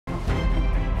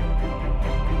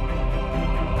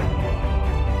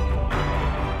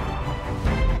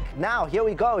Now, here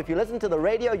we go. If you listen to the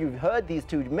radio, you've heard these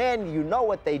two men, you know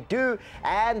what they do,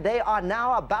 and they are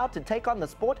now about to take on the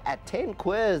Sport at 10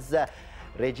 quiz.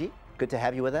 Reggie, good to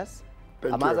have you with us.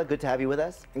 Amaza, good to have you with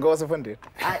us.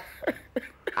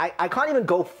 I can't even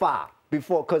go far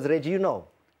before, because Reggie, you know,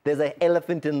 there's an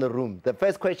elephant in the room. The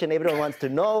first question everyone wants to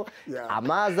know,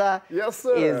 Amaza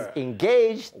is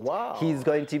engaged. Wow. He's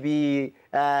going to be,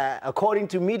 according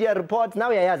to media reports, now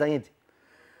I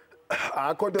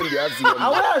can't tell you. I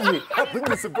think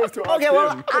we're supposed to ask okay,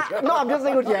 well, him. no, I'm just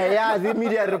saying, the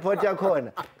media report you're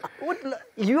corner.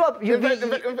 You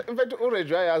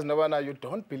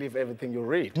don't believe everything you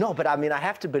read. No, but I mean, I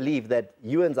have to believe that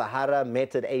you and Zahara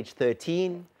met at age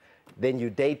 13, then you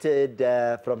dated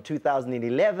from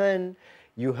 2011,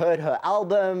 you heard her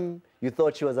album, you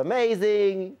thought she was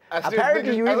amazing. I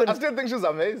still think she's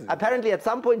amazing. Apparently, at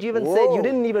some point, you even said you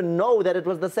didn't even know that it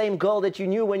was the same girl that you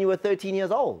knew when you were 13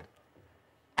 years old.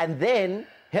 And then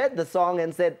heard the song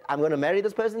and said, I'm going to marry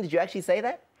this person. Did you actually say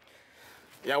that?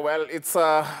 Yeah, well, it's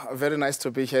very nice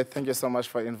to be here. Thank you so much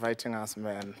for inviting us,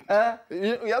 man.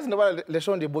 You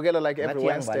know like every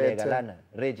Wednesday.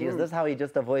 Reggie, is this how he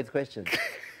just avoids questions?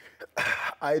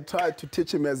 I tried to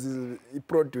teach him as a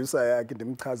producer.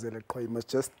 He must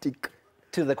just stick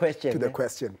to the question. To the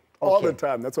question. Okay. All the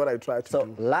time. That's what I try to do. So,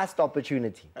 last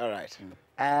opportunity. All right.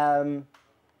 Are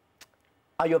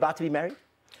you about to be married?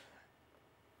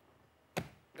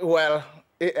 Well,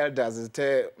 elders,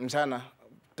 Mchana,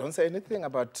 don't say anything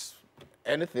about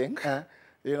anything.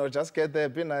 You know, just get there,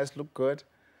 be nice, look good,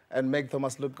 and make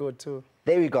Thomas look good too.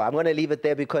 There we go. I'm going to leave it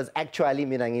there because actually,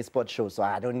 I'm a sports show, so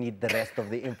I don't need the rest of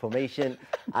the information.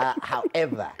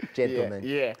 However, gentlemen,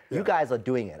 you guys are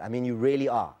doing it. I mean, you really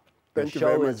are. Thank the you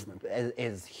very show much,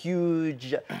 is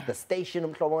huge. The station,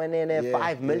 Umhlobo and Nene,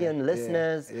 5 million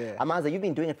listeners. Amaza, you've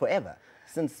been doing it forever.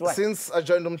 Since what? Since I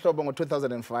joined Umhlobo in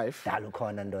 2005.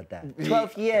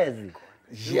 12 years.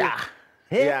 Yeah,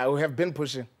 we have been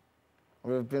pushing.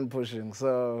 We've been pushing,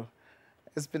 so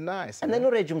it's been nice. And then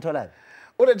Reggie Umtolani?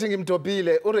 Reggie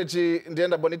ngimtobile, Reggie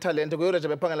ndienda boni talent, Reggie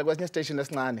bepangela kwesinye station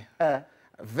esincane.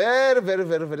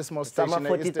 Very small station. Some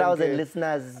 40,000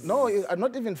 listeners. No,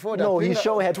 not even 40. No, his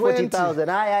show had 40,000.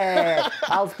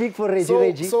 I'll speak for Reggie.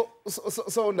 Reggie. So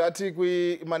ndathi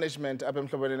kwi management up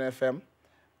Umhlobo FM.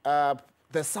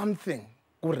 There's something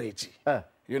ku Reggie.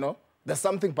 You know, there's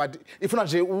something, but if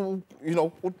not, you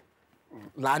know,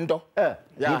 Lando.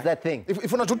 It's that thing.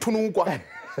 If not tunukwa.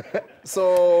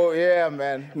 So yeah,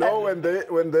 man. No, when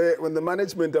the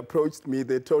management approached me,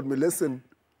 they told me, listen,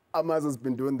 Amaza's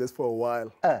been doing this for a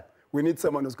while. We need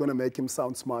someone who's going to make him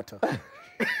sound smarter.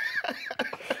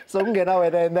 So in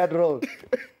that role.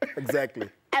 Exactly.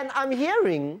 And I'm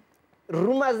hearing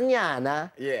rumors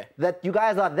nyana that you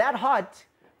guys are that hot,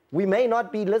 we may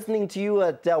not be listening to you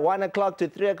at 1 o'clock to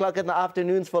 3 o'clock in the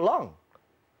afternoons for long.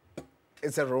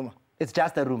 It's a rumor. It's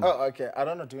just a rumor. Oh, okay. I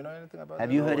don't know. Do you know anything about that?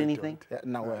 Have you heard anything?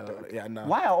 No.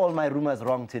 Why are all my rumors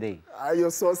wrong today?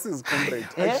 Your sources, comrade.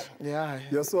 Yeah.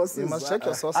 Your sources. You must check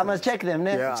your sources. I must check them,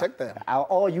 ne? Yeah. Check them.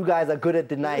 Or you guys are good at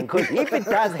denying. Because if it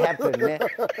does happen, ne,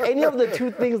 any of the two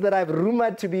things that I've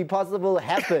rumored to be possible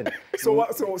happen. So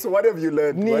what have you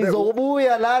learned? What are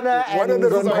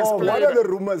the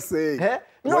rumors saying?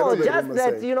 No, just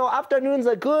that, you know, afternoons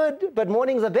are good, but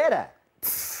mornings are better.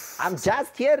 I'm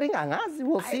just hearing, Angazi,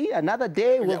 we'll see another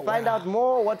day, we'll find out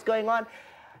more what's going on.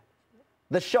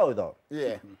 The show, though.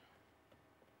 Yeah.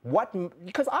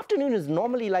 Because afternoon is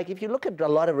normally like, if you look at a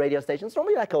lot of radio stations, it's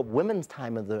normally like a women's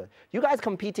time of the, you guys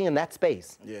competing in that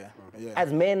space. Yeah.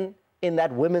 As men in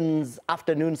that women's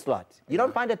afternoon slot. You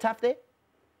don't find it tough there?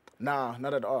 No,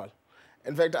 not at all.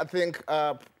 In fact, I think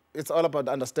it's all about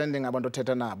understanding about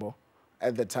Teta Nabo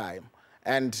at the time.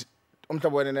 And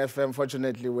Umhlobo and FM,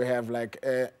 fortunately, we have like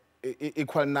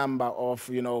equal number of,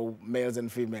 you know, males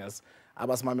and females.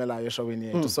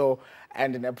 So,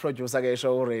 and in a producer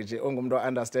show, Reggie,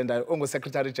 understand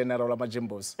Secretary General of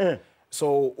Majimbos.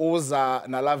 So, Oza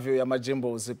Nalavio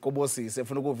Yamajimbos, Kobosi,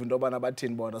 Sefunuku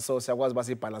Batin border. So, Sawaz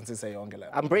Basi balances a young.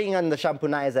 I'm bringing on the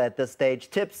Shampoonizer at this stage.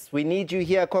 Tips, we need you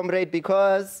here, comrade,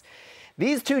 because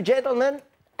these two gentlemen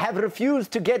have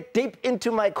refused to get deep into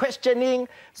my questioning.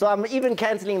 So, I'm even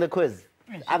cancelling the quiz.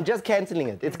 I'm just cancelling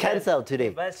it. It's cancelled today.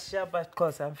 But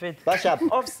cause I'm fit.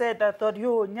 Offset, I thought,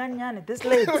 yo, nyan, this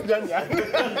late.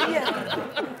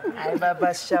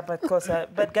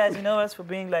 But guys, you know us for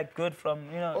being like good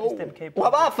from, you know, Eastern Cape.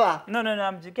 Wabafa? No,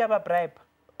 I'm just a bribe.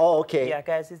 Oh, okay. Yeah,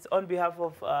 guys, it's on behalf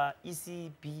of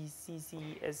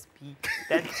ECBCCSP,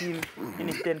 that team in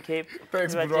Eastern Cape.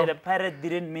 Thanks, bro. The Pirate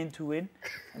didn't mean to win,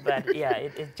 but yeah,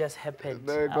 it just happened.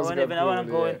 I want to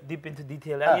go deep into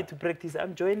detail. I need to practice.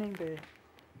 I'm joining the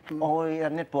Oh, yeah,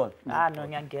 netball. Ah, no,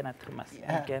 ngiyangena through mas.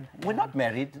 Ngiyangena. We're not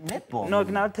married. Netball. No,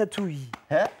 now tattoo.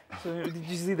 Huh? So did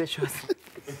you see the shots?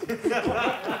 Is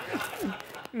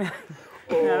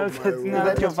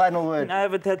that your final word? I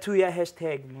have a tattoo, yeah,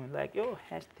 hashtag. Like, yo,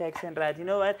 hashtag send right. You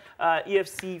know what?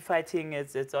 EFC fighting,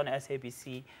 it's on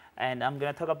SABC. And I'm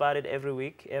going to talk about it every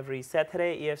week. Every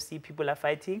Saturday, EFC people are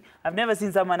fighting. I've never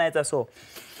seen someone like that. So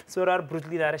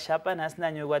brutally,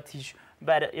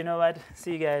 but you know what?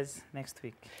 See you guys next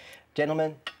week.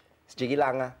 Gentlemen, it's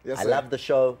Jigilanga. Yes, I sir. love the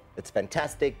show. It's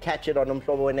fantastic. Catch it on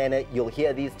Umhlobo and Nene. You'll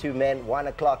hear these two men 1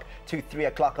 o'clock to 3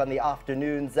 o'clock on the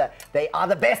afternoons. They are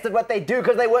the best at what they do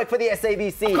because they work for the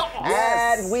SABC.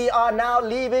 Yes. And we are now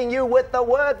leaving you with the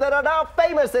words that are now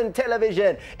famous in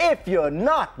television. If you're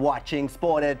not watching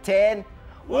Sport at 10,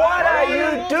 what are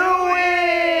you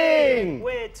doing?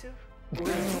 Where to?